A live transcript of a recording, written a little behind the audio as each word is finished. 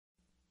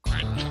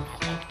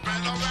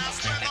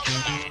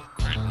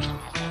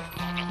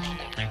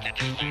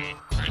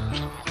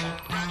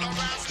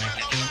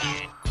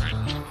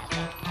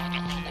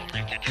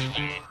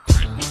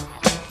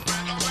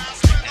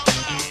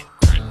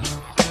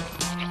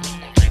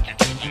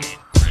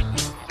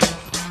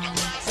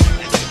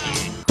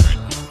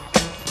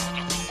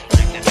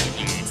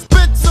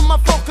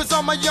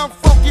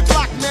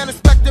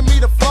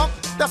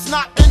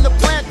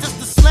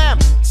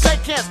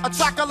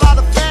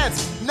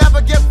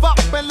live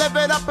up and live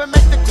it up and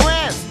make the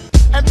grand.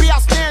 And be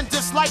outstanding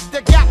just like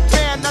the Gap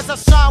Band as I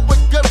shine with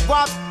good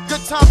vibes,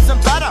 good times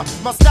and better.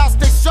 My style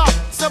stay sharp,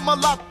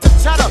 similar to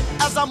cheddar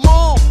as I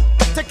move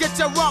to get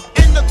you up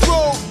in the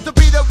groove. To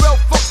be the real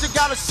folks, you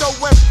gotta show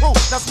and prove.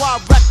 That's why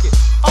I wreck it.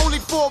 Only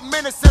 4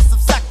 minutes and some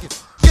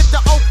seconds. Get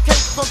the okay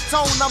from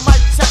tone, I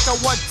might check a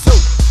 1, 2.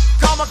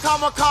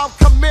 Calm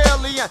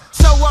chameleon.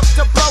 Show up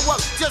to blow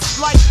up just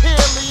like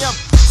helium.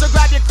 So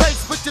grab your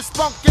crates, put your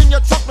spunk in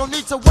your trunk. No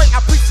need to wait, I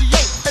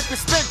appreciate if you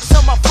spin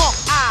to my funk.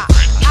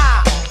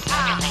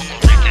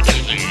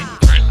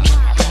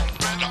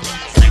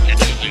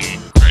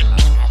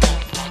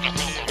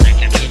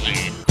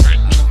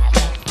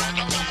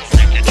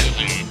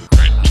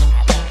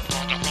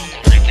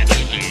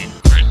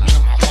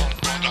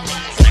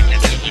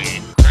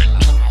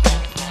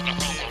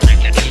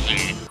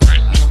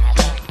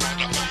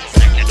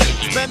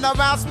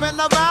 Spin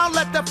around,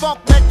 let the funk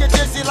make you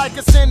dizzy like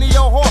a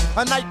senior whore.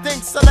 A night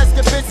thing, so let's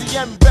get busy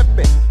and rip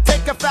it.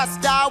 Take a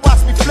fast style,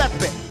 watch me flip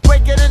it.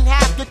 Break it in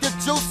half, get the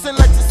juice and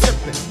let you sip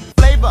it.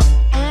 Flavor,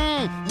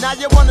 now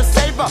you wanna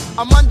savor.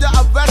 I'm under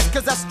arrest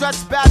cause I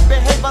stretch bad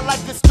behavior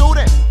like a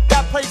student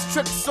that plays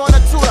tricks on a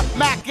tutor.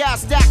 Mac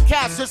ass, stack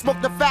cash, just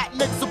smoke the fat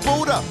nicks, the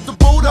Buddha.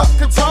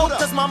 Control,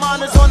 cause my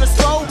mind is on the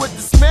stroll with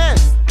the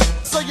smins.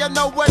 So you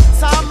know what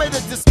time it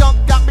is. The skunk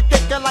got me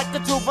thinking like a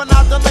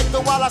juvenile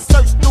delinquent while I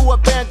search through a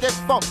bandit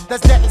funk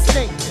that's dead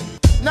extinction.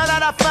 Now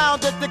that I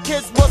found it, the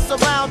kids were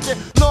surrounded.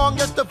 Long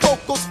as the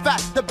vocals fat,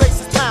 the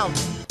bass is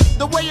pounding.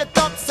 The way it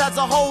thumps has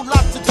a whole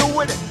lot to do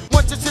with it.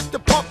 Once you hit the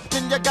pump,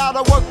 then you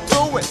gotta work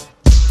through it.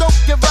 Don't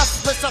get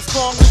restless, I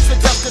strongly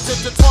suggest to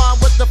intertwine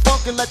with the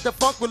funk and let the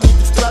funk relieve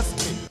the stress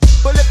me.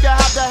 But if you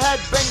have the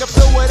headbanger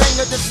fluid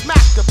anger, then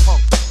smack the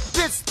punk.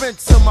 Then spin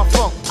to my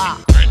funk.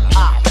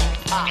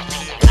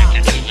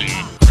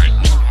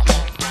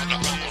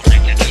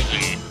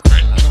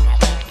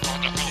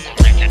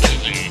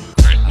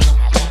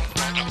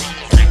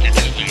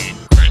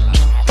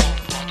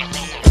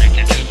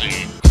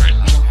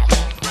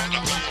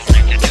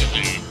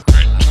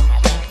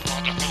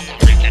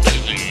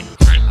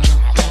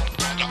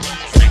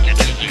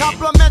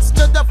 Compliments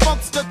to the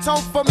funkster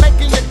tone for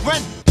making it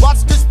grin.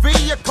 Watch this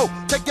vehicle,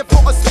 take it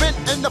for a spin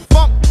in the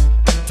funk.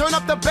 Turn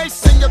up the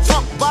bass in your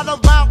trunk, ride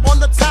around on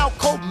the town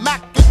cold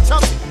Mac and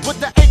chump with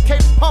the AK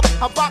pump.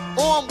 I rock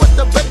on with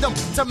the rhythm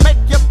to make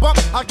you bump.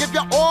 I give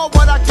you all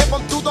what I give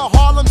them through the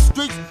Harlem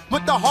streets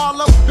with the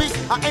Harlem beat.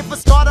 I aim for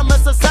stardom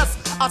and success.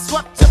 I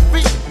swept your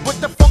feet with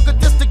the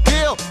funkadist to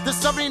gill. The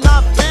 79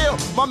 feel.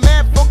 My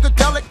man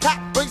Funkadelic Cat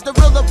brings the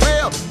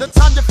real. The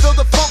time you feel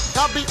the funk,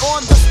 I'll be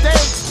on the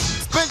stage.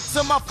 Spin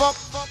to my funk,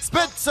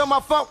 spin to my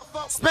funk,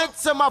 spin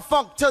to my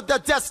funk to the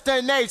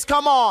destination.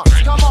 Come on,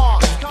 come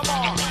on, come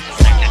on.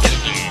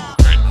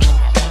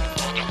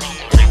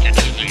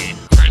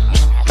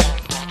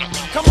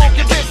 Come on,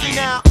 get busy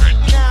now.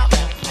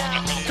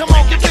 Come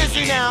on, get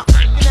busy now.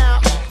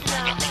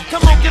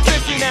 Come on, get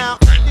busy now.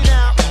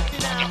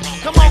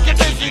 Come on, get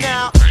busy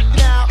now.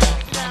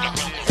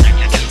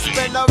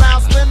 Spin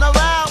around, spin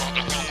around.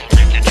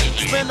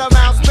 Spin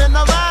around, spin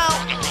around.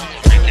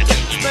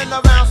 Spin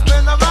around,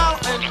 spin around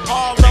in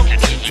Harlem.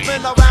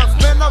 Spin around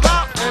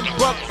in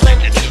Brooklyn.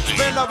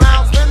 Spin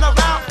around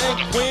in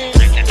Queens.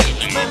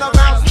 Spin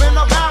around in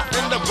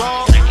the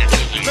Bronx.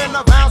 Spin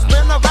around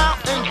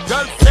in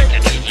Jersey.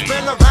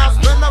 Spin around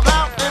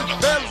in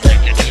Philly.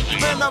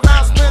 Spin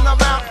around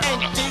in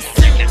DC.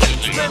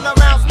 Spin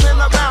around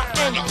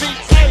in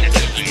VA.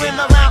 Spin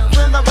around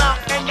in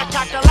the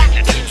Cadillac.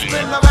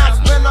 Spin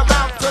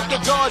around to the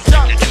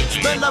Georgia.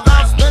 Spin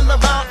around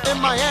in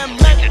Miami.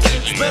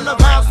 Spin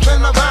around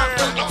in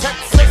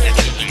Texas.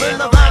 Spin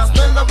around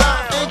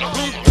in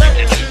Cleveland.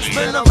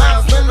 Spin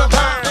around in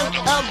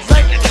LA.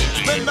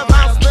 Spin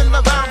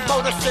around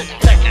Motor City.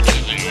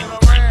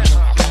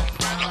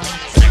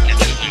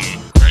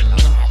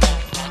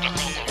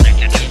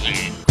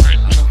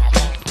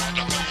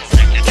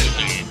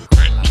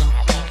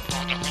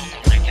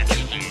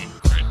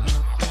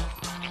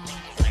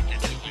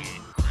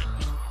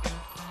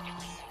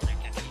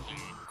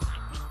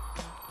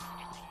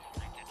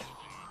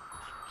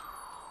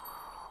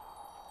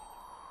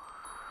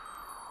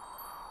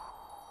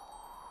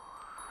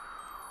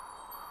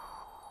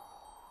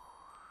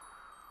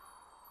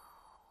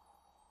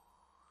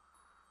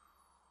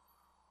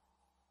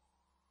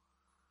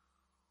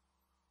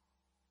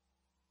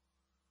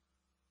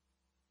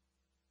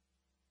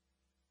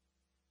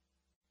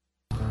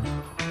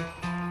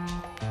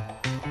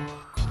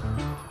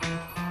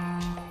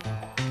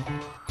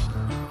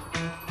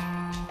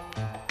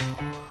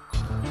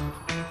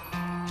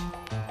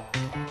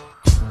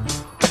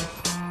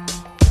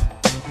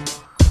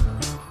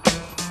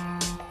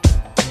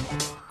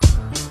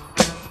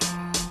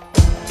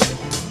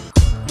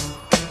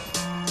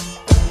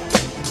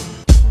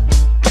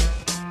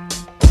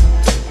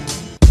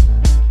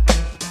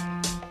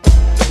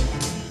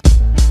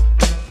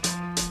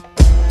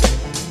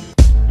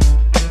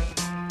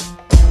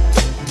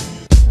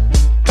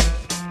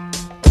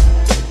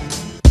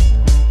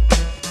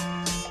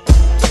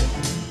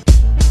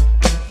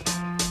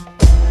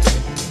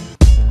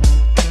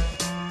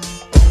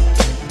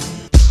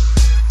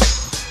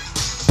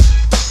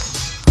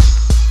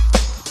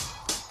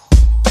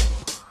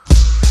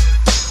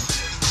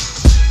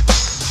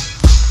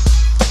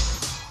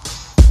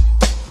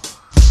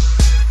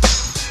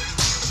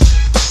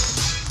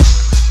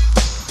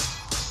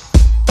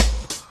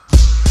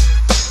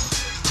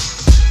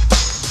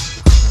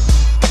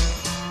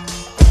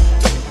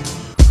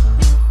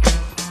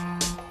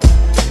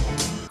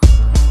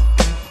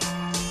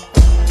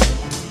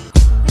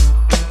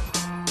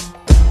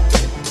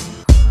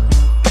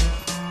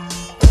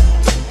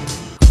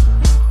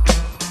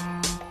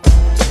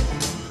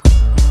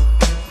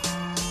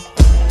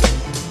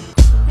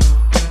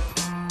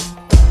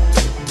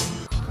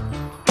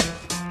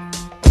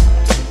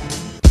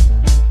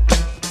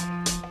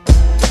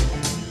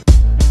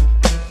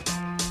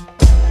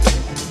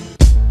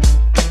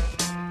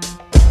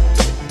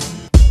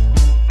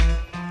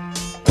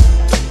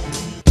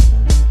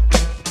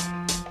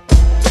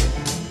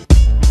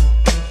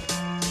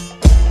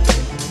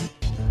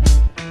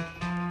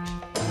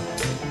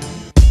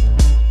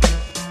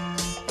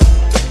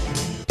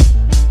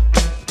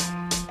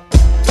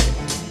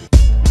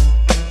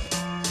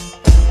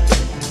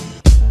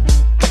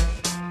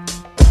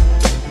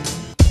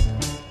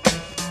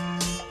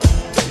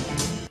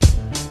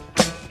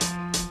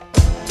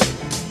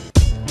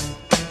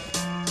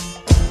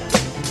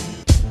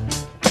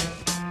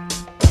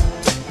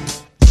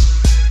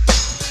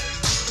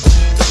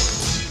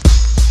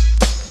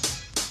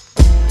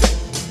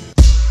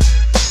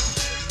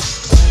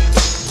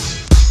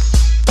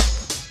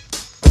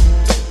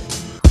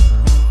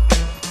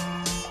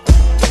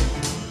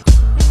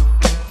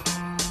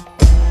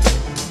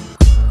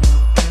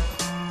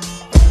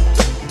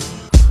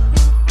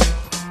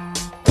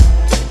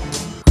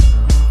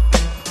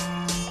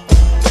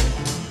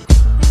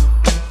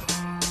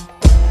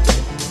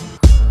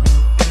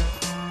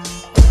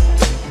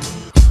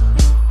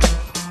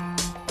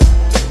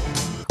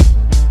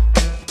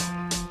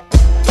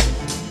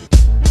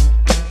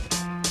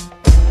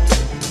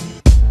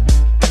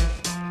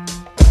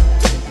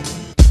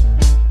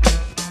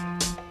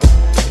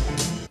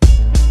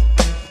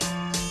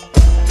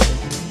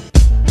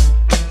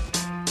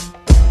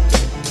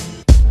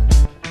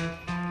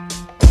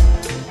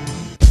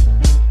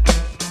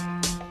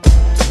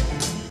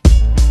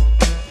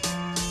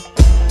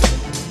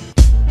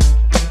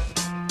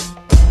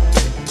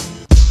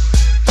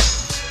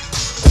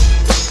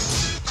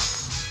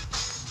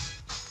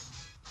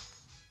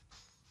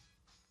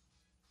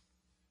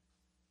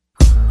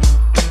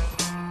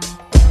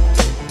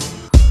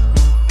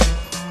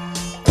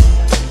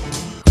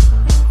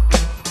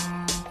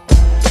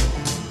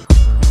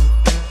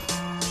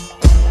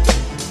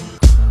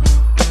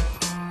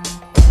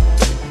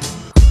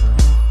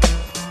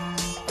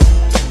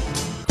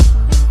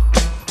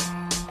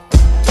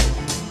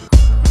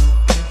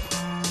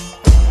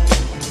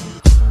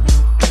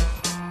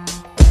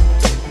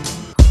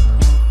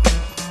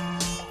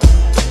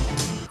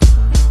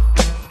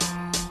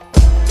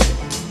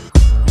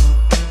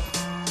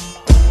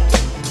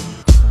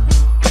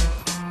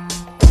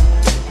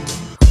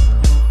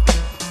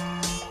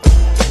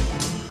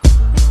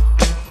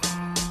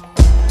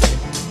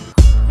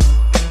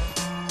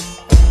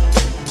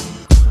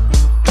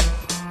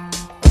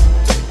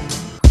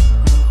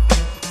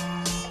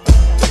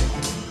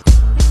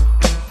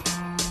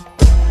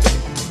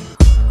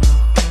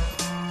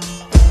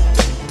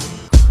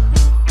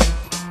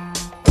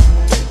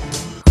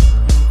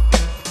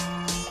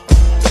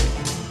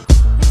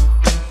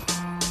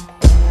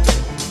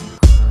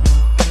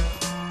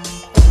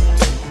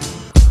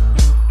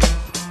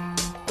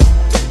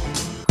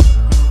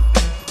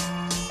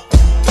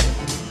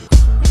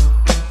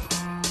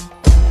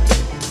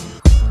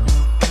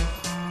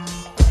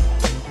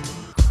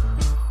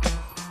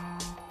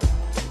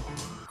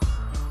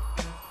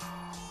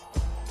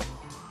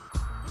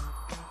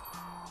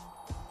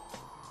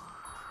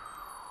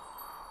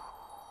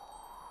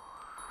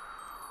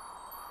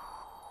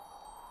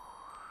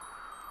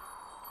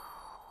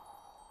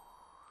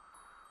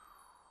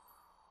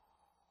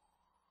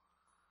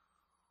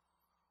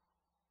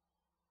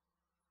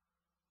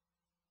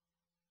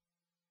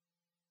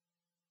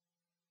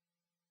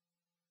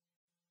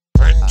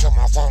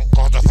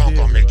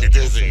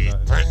 dizzy.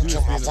 Bring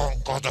to my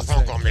funk, cause the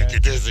funk gon' make you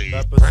dizzy.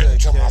 Bring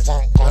to my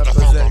funk, cause the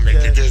funk gon'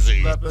 make you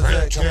dizzy.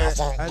 Bring to my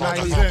funk, cause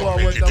the funk gon'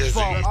 make you dizzy.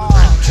 Bring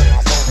to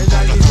my funk, and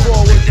 94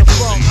 with the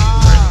funk.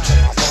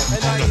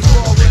 And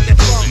 94 with the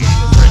funk.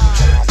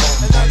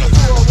 And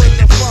 94 with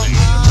the funk.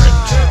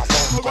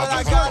 What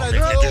I gotta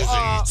do?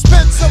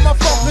 Spin to my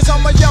funk, cause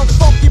I'm a young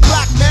funky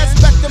black man.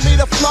 Expecting me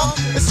to flunk.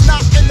 It's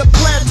not in the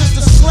plan, just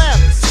a slam.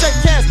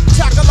 Shake hands,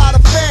 track a lot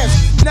of fans.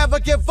 Never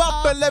give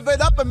up and live it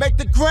up and make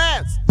the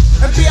grands.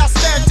 And be I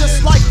stand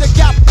just like the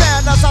Gap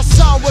band as I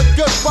shine with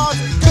good runs,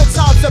 good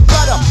times are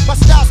better. My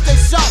style stay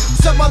sharp,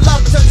 similar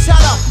to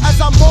cheddar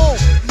as I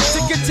move to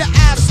get your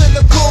ass in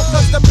the groove.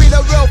 Cause to be the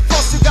real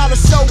boss, you gotta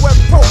show and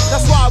prove.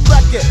 That's why I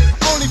wreck it.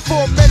 Only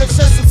 4 minutes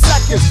and some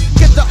seconds.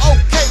 Get the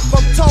okay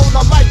from tone,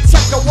 I might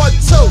check a 1,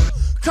 2.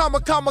 Calm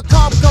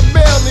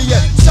chameleon.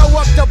 Show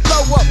up to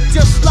blow up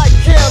just like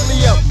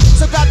helium.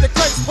 So grab the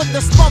crates, put the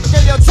spunk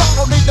in your trunk.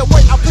 Don't need to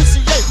wait, I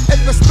appreciate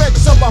if you spit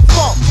to my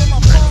funk.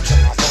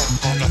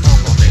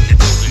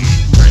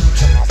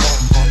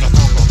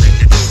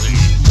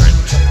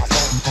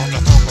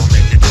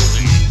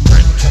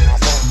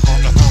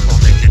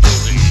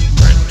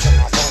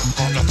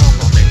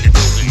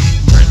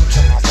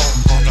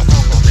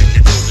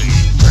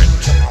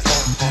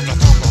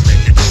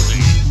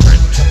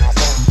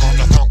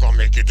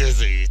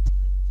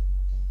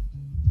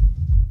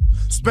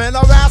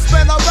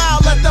 Spin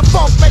around, let the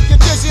funk make you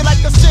dizzy like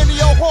a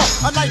Arsenio Hall.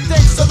 A night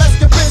thing, so let's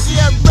get busy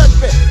and rip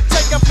it.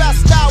 Take a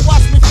fast style,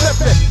 watch me flip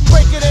it.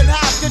 Break it in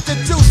half, get the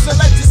juice and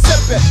let you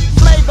sip it.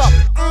 Flavor,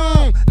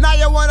 now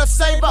you wanna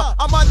savor.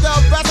 I'm under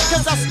arrest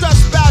cause I stress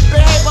bad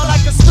behavior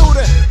like a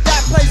student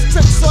that plays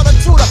tricks on a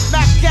tutor.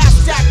 Mac gas,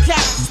 jack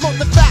cat, smoke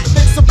the fat,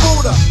 mix a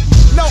Buddha.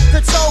 No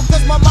control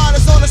cause my mind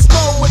is on a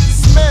stroll with the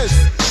smiz.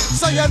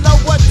 So you know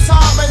what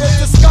time it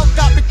is. The skunk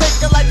got me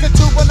thinking like a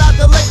juvenile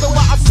delinquent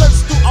while I search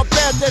through a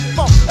bandit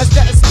funk as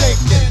the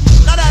extincted.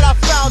 Now that I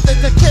found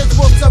it, the kids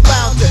will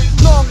surround it.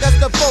 Long as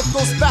the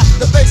vocals back,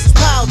 the bass is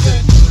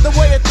pounding. The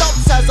way it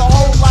thumps has a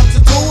whole lot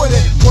to do with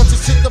it. Once you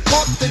shit the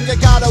pump, then you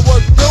gotta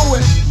work through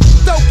it.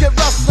 Don't get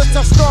restless,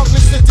 I strongly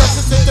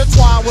suggest it's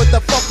intertwined with the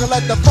funk and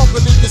let the funk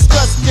relieve the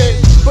stress kid.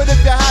 But if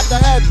you had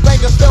the head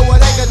bang and fill with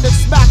anger, then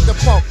smack the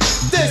pump.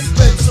 This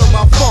spins on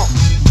my funk.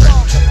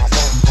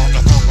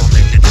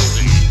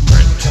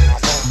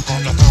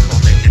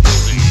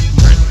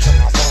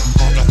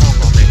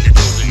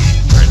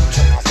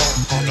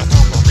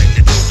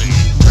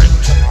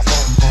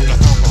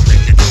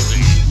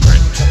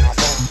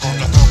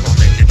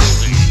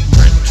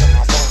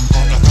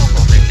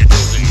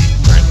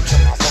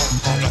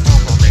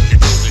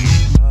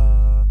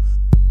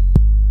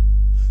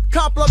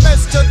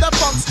 Compliments to the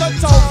funkster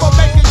tone for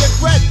making it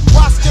great.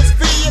 Watch this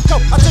vehicle,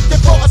 I took it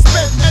for a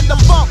spin in the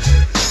funk.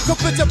 Could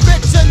put your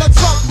bitch in the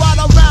trunk, ride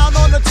around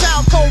on the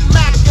town, cold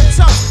Mac and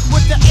chunk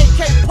with the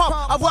AK pump.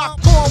 I rock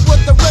on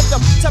with the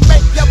rhythm to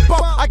make you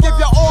bump. I give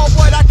you all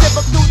what I give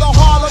up through the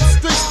Harlem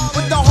streets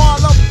with the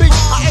Harlem beat.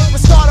 I aim for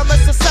stardom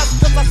and success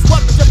cause I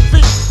swept your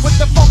feet with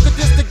the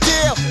funkadistic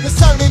deal. It's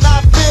certainly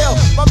not feel.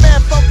 My man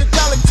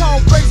Funkadelic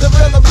tone brings it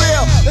real and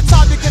real. The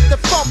time you get the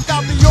funk,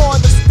 I'll be on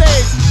the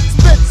stage.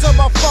 Spit to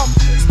my funk,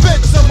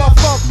 spit to my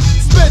funk,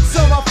 spit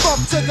to my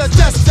funk to the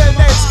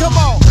destination. Come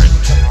on.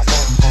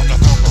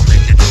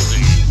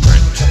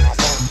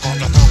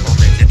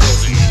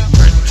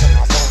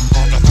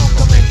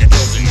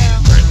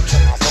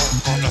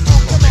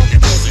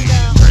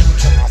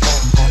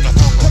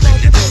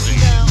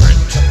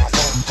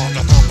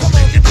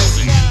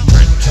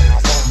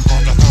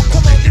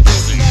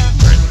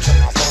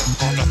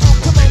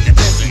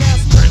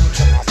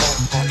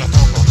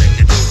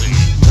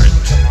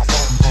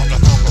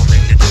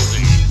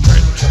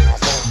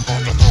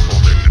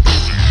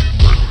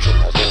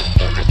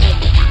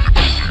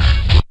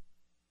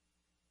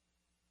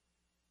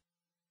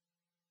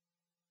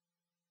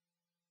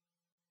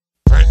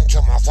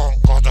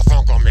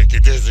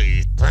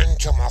 Bring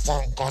to my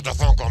funk, cause the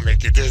funk gon'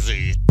 make you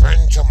dizzy.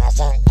 Bring to my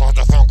funk, cause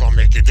the funk gon'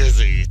 make you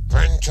dizzy.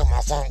 Bring to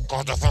my funk,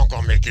 cause the funk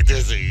gon' make you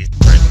dizzy.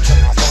 Bring to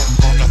my funk,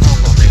 cause the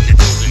funk gon' make you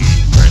dizzy.